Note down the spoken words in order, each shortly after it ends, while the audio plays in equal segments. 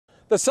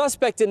The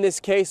suspect in this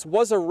case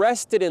was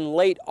arrested in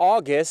late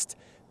August.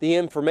 The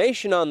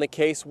information on the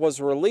case was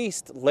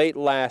released late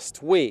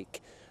last week.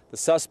 The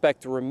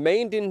suspect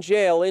remained in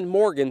jail in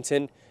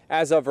Morganton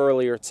as of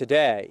earlier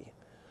today.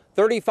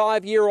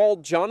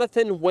 35-year-old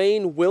Jonathan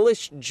Wayne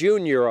Willis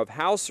Jr. of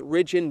House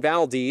Ridge in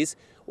Valdese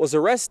was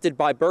arrested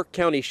by Burke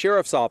County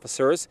Sheriff's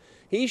officers.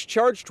 He's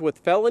charged with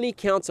felony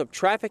counts of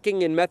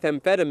trafficking in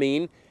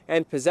methamphetamine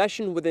and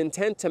possession with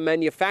intent to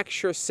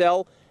manufacture,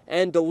 sell,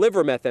 and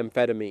deliver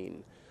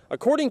methamphetamine.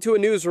 According to a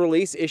news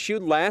release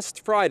issued last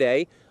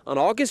Friday, on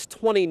August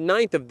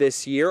 29th of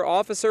this year,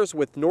 officers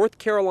with North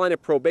Carolina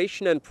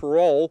Probation and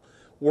Parole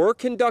were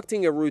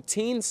conducting a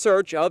routine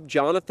search of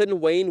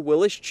Jonathan Wayne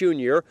Willis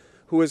Jr.,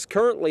 who is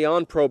currently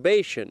on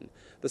probation.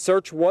 The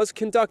search was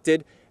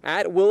conducted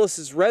at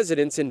Willis's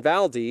residence in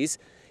Valdese.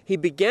 He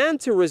began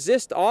to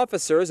resist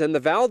officers, and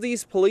the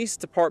Valdese Police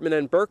Department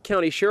and Burke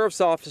County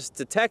Sheriff's Office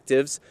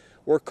detectives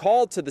were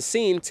called to the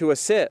scene to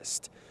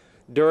assist.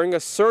 During a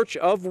search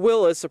of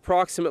Willis,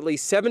 approximately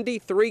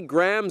 73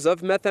 grams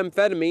of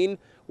methamphetamine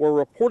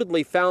were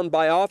reportedly found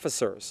by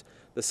officers.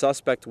 The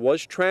suspect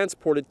was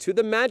transported to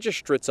the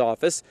magistrate's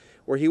office,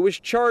 where he was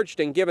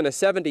charged and given a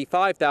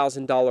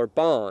 $75,000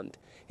 bond.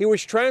 He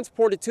was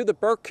transported to the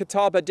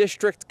Burke-Catawba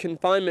District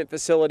Confinement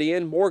Facility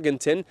in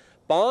Morganton.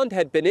 Bond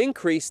had been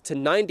increased to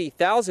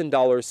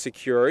 $90,000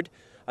 secured.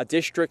 A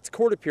district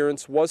court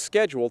appearance was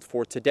scheduled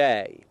for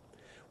today.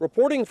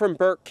 Reporting from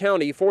Burke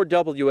County for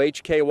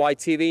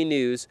WHKY-TV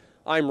News,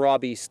 I'm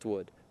Rob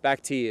Eastwood.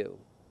 Back to you.